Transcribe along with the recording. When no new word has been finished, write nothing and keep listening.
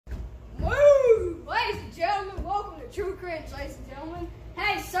cringe, ladies and gentlemen.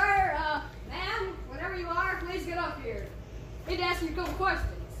 Hey, sir, ma'am, whatever you are, please get up here. Need to ask you a couple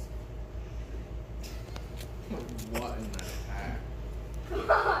questions. What in the heck?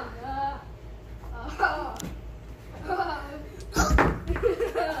 Come on,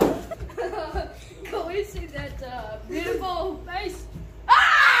 can we see that beautiful face?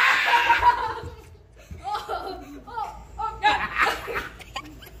 Ah!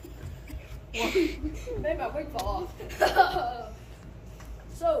 Made my wig fall off.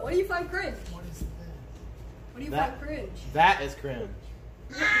 So, what do you find cringe? What is that? What do you find cringe? That is cringe.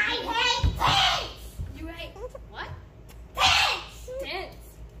 I hate tits! You hate what? Tits! Tits.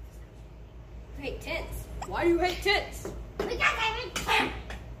 You hate tits. Why do you hate tits? Because I hate tits!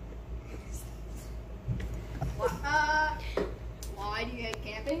 Why do you hate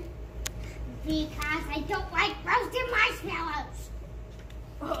camping? Because I don't like roasted marshmallows.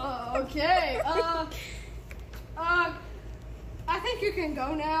 Okay. I think you can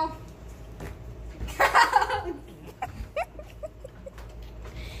go now.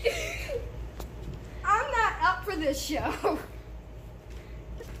 I'm not up for this show.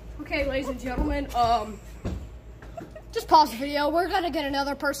 Okay, ladies and gentlemen, just pause the video. We're gonna get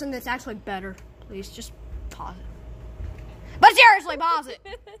another person that's actually better. Please, just pause it. But seriously, pause it.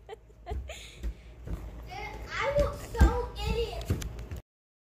 I look so idiot.